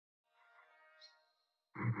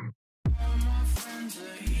All my friends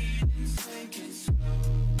are heathens, take it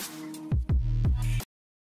slow.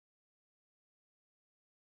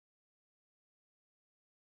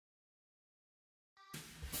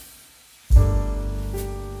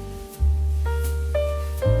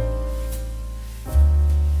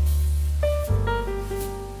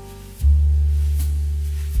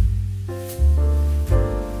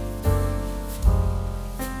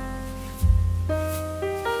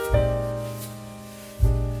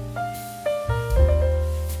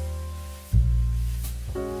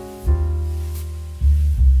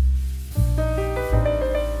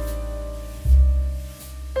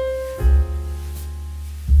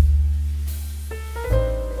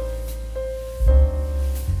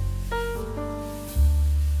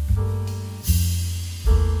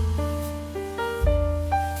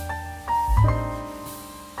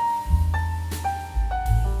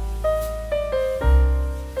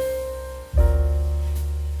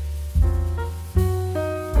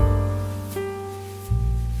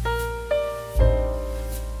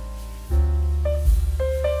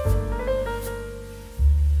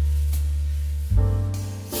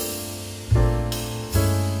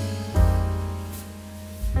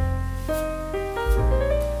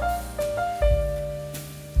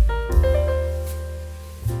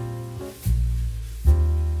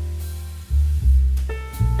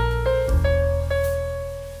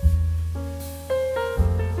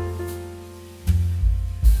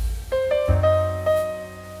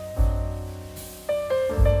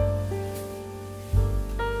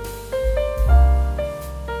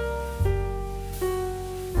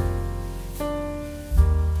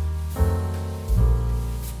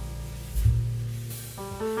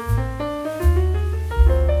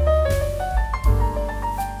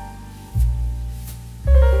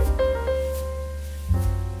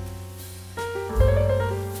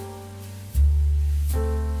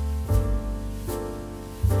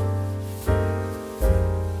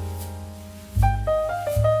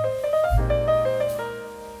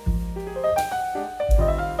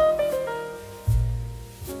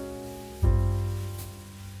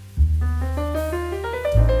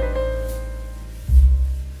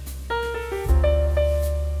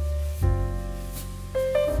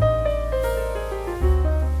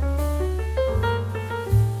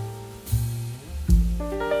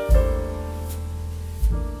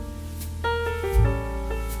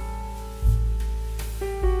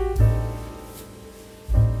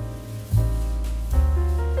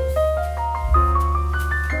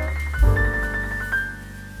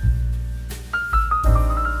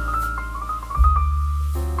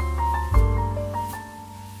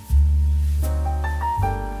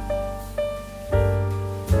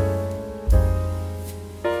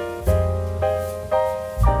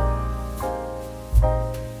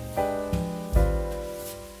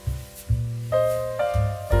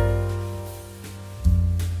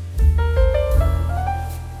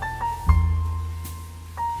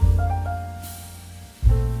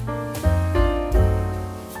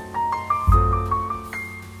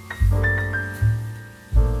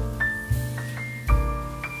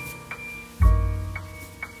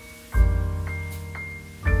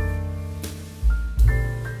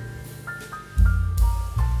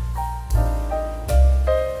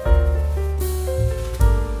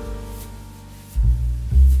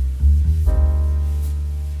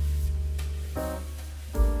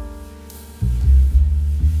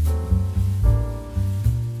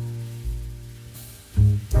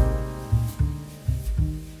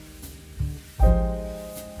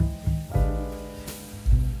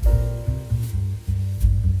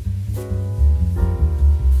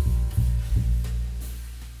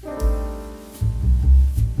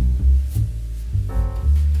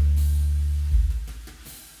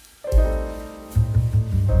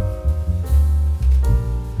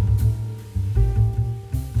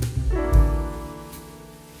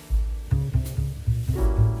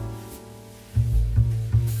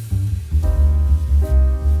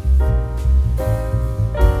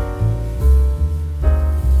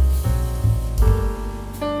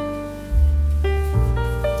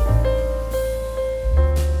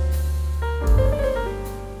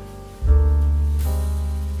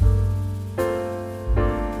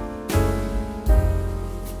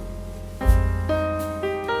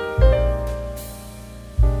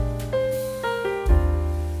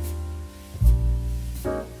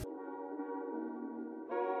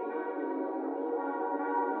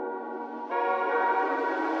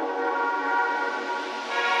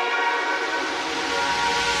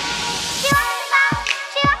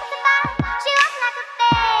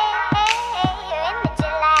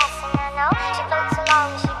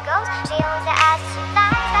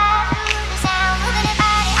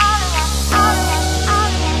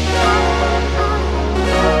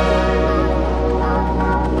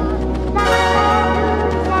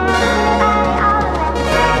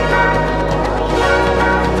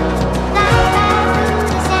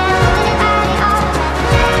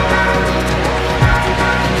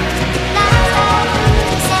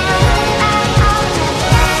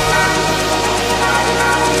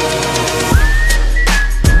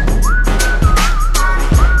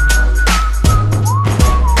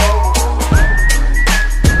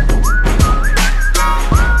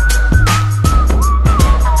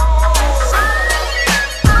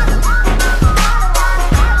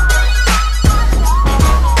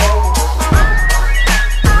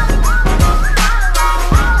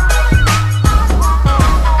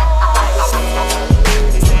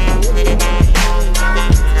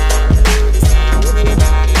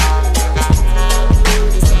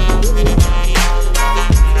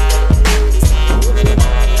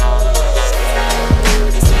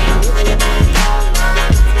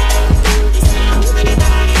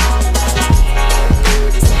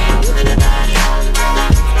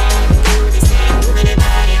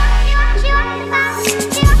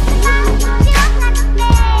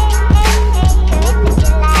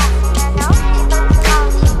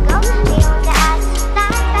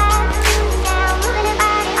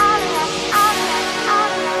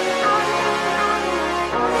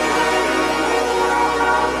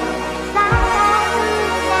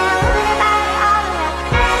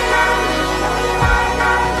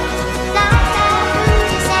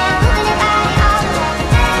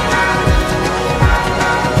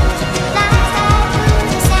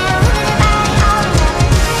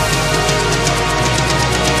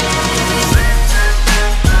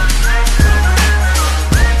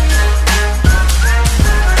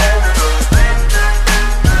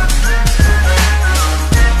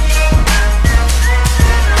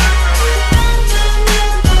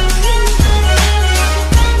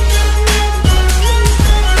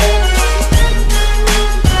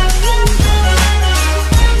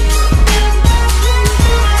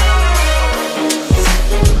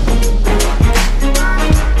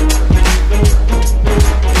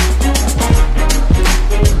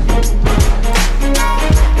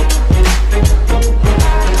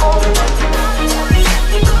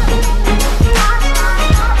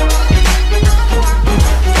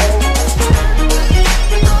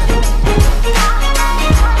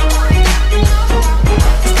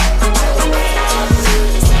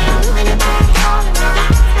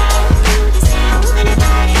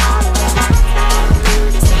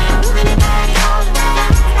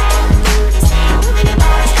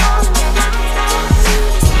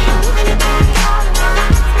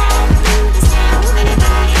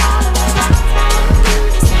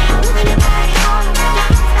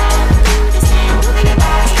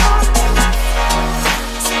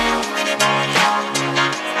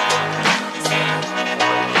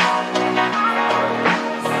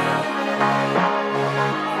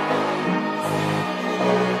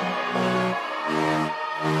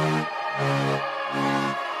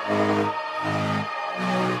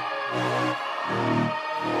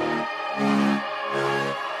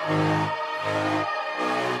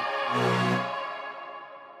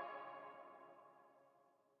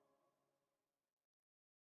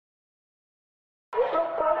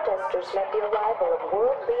 peaceful protesters met the arrival of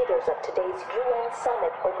world leaders at today's UN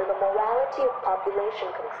summit over the morality of population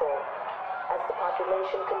control. As the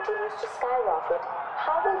population continues to skyrocket,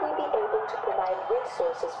 how will we be able to provide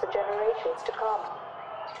resources for generations to come?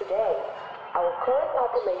 Today, our current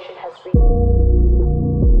population has reached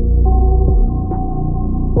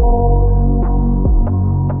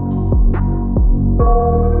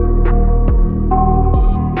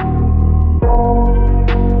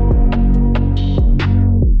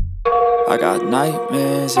I got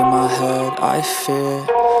nightmares in my head, I fear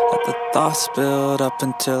that the thoughts build up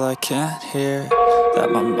until I can't hear,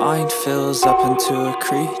 that my mind fills up into a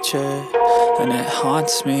creature, and it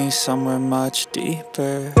haunts me somewhere much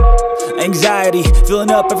deeper. Anxiety,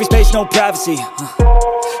 filling up every space, no privacy,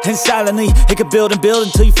 and silently, it could build and build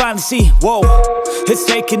until you finally see, whoa, it's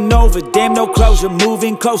taking over, damn no closure,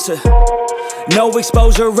 moving closer. No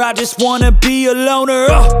exposure, I just wanna be a loner.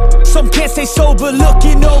 Some can't stay sober,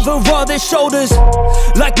 looking over all their shoulders,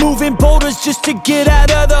 like moving boulders just to get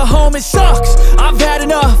out of the home. It sucks, I've had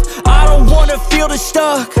enough, I don't wanna feel the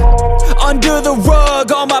stuck under the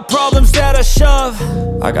rug, all my problems that I shove.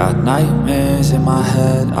 I got nightmares in my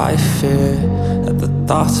head, I fear that the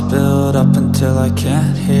thoughts build up until I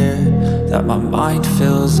can't hear, that my mind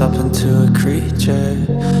fills up into a creature,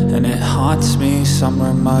 and it haunts me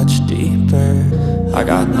somewhere much deeper. I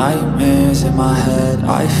got nightmares in my head,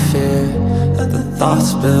 I fear that the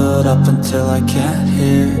thoughts build up until I can't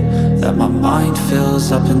hear, that my mind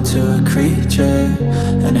fills up into a creature,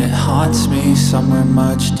 and it haunts me somewhere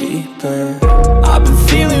much deeper. I've been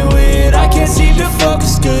feeling weird, I can't seem to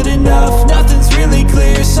focus good enough, nothing's really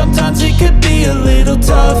clear, sometimes it could be a little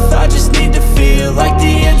tough. I just need to feel like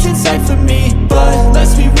the end's in sight for me, but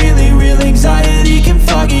let's be really real, anxiety can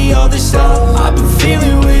foggy all this stuff. I've been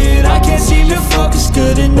feeling weird, I can't seem to focus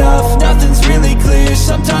good enough, nothing's really clear,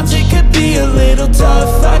 sometimes it could be a little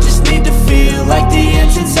tough. I just need to feel like the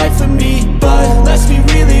end's in sight for me, but let's be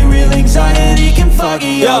really real, anxiety can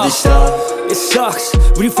foggy all this stuff. It sucks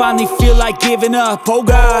when you finally feel like giving up. Oh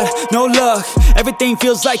God, no luck, everything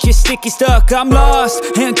feels like you're sticky stuck. I'm lost,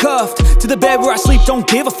 handcuffed to the bed where I sleep, don't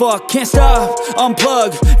give a fuck. Can't stop,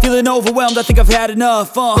 unplug, feeling overwhelmed, I think I've had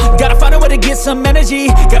enough. Gotta find a way to get some energy,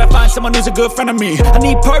 gotta find someone who's a good friend of me. I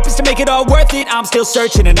need purpose to make it all worth it, I'm still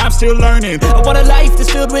searching and I'm still learning. I want a life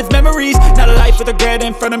that's filled with memories, not a life with regret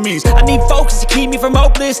in front of me. I need focus to keep me from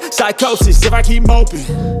hopeless psychosis if I keep moping.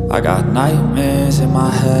 I got nightmares in my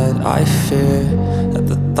head, I fear that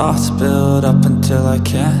the thoughts build up until I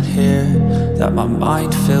can't hear, that my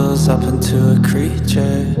mind fills up into a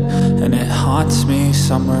creature, and it haunts me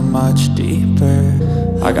somewhere much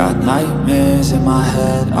deeper. I got nightmares in my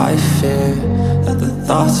head, I fear that the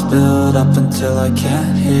thoughts build up until I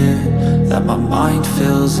can't hear, that my mind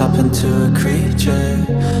fills up into a creature,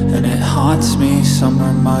 and it haunts me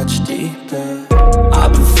somewhere much deeper.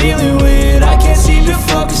 I've been feeling weird, I can't seem to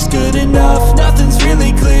focus good enough, nothing's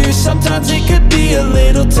really clear, sometimes it could be a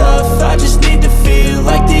little tough. I just need to feel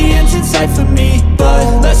like the end's in sight for me,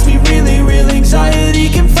 but let's be really real, anxiety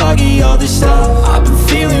can foggy all this stuff. I've been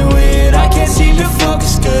feeling weird, I can't seem to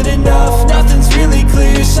focus good enough, nothing's really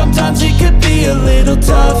clear, sometimes it could be a little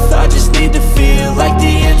tough. I just need to feel like the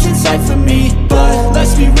end's in sight for me, but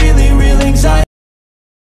let's be really real, anxiety.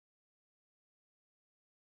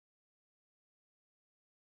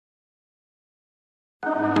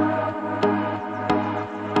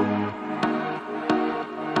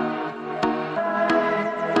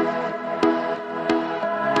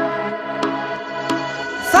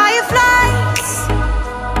 Fireflies,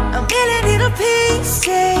 a million little pieces,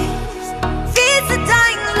 feeds the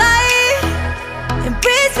dying light and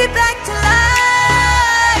brings me back to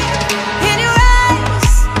life. In your eyes,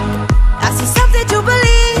 I see something to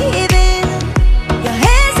believe in. Your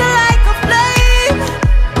hands are like a flame,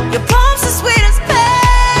 your palms are sweet as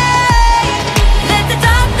pain. Let the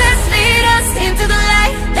darkness lead us into the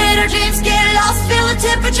light, let our dreams get lost, feel the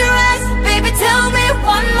temperature rise. Baby, tell me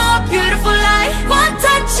one more beautiful lie, one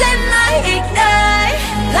touch and I ignite,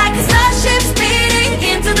 like a starship speeding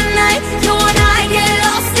into the night. You and I get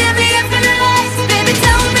lost in the infinite lights. Baby,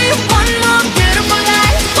 tell me one more beautiful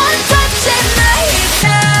lie, one touch and I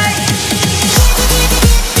ignite.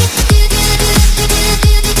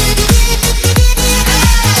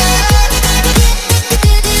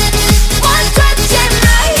 One touch and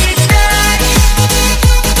I ignite.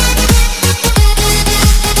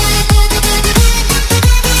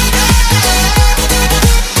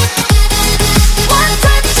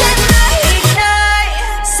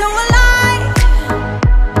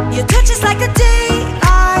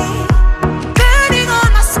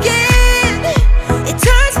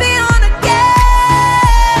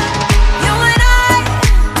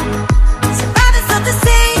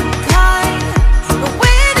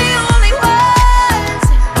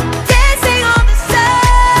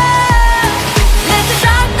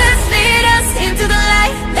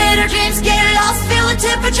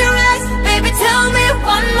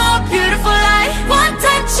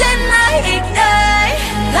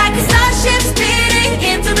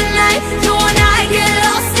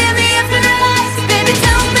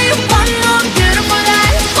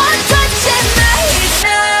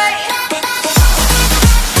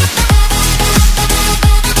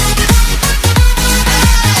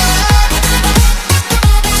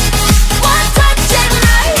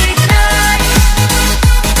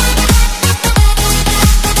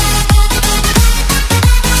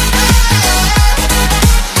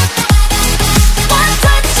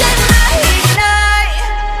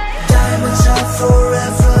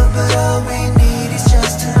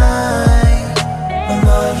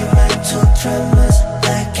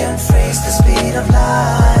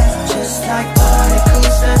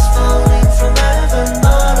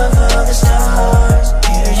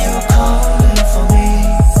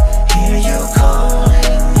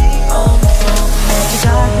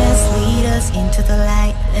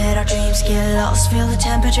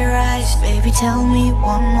 tell me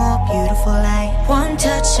one more beautiful lie. One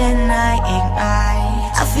touch and I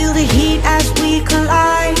ignite. I feel the heat as we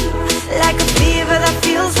collide, like a fever that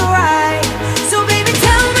feels alright. So baby,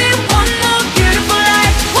 tell me one more beautiful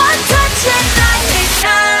lie. One touch and I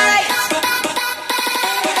ignite.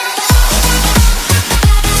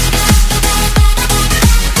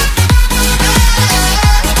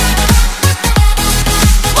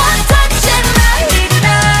 One touch and I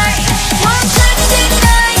ignite. One touch and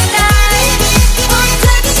I ignite. One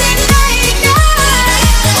touch and I ignite.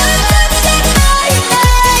 One touch and I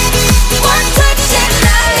ignite. One touch and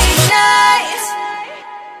I ignite.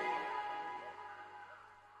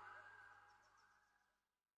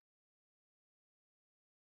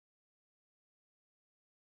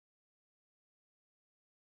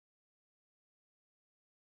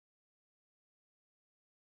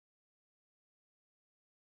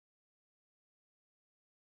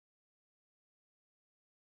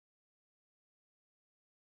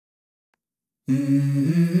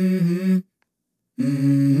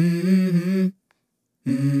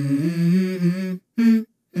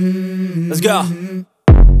 Let's go.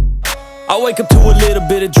 I wake up to a little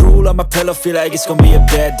bit of drool on my pillow, feel like it's gonna be a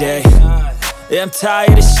bad day. Yeah, I'm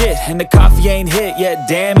tired of shit, and the coffee ain't hit yet,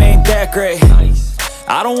 damn, ain't that great.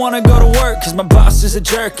 I don't wanna go to work, cause my boss is a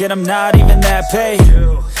jerk, and I'm not even that paid.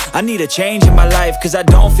 I need a change in my life, cause I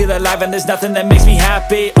don't feel alive, and there's nothing that makes me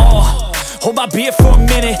happy. Hold my beer for a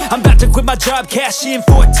minute, I'm about to quit my job, cash in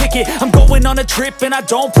for a ticket. I'm going on a trip and I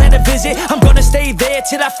don't plan to visit. I'm gonna stay there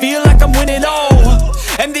till I feel like I'm winning,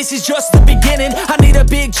 and this is just the beginning. I need a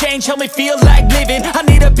big change, help me feel like living. I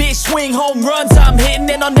need a big swing, home runs I'm hitting,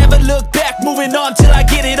 and I'll never look back, moving on till I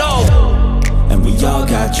get it all. And we all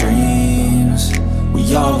got dreams,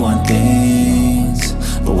 we all want things,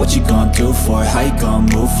 but what you gonna do for it? How you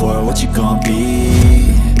gonna move for it? What you gonna be?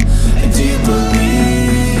 And do you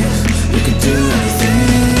believe you can do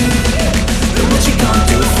anything? But what you gonna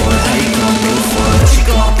do for it? How you gonna move for it? What you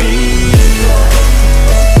gonna be?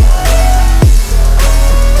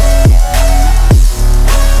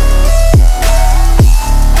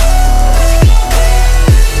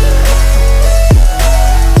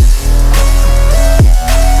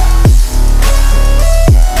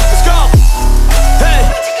 Let's go! Hey!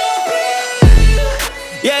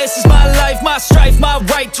 Yeah, this is my life, my strife, my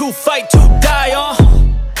right to fight, to die on.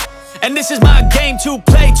 And this is my game to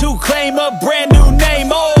play, to claim a brand new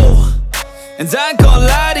name, And I ain't gonna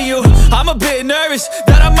lie to you, I'm a bit nervous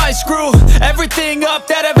that I might screw everything up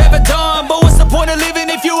that I've ever done. But what's the point of living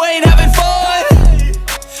if you ain't having fun?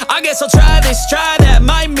 I guess I'll try this, try that,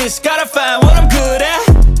 might miss, gotta find what I'm good at.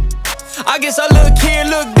 I guess I look here,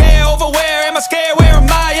 look there, over where am I scared, where am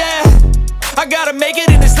I at? I gotta make it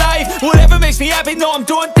in this life, whatever makes me happy, know I'm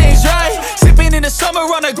doing things right. Sipping in the summer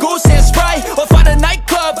on a goose and Sprite, or find a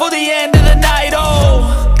nightclub for the end of the night,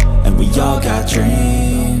 And we all got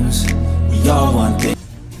dreams, we all want things.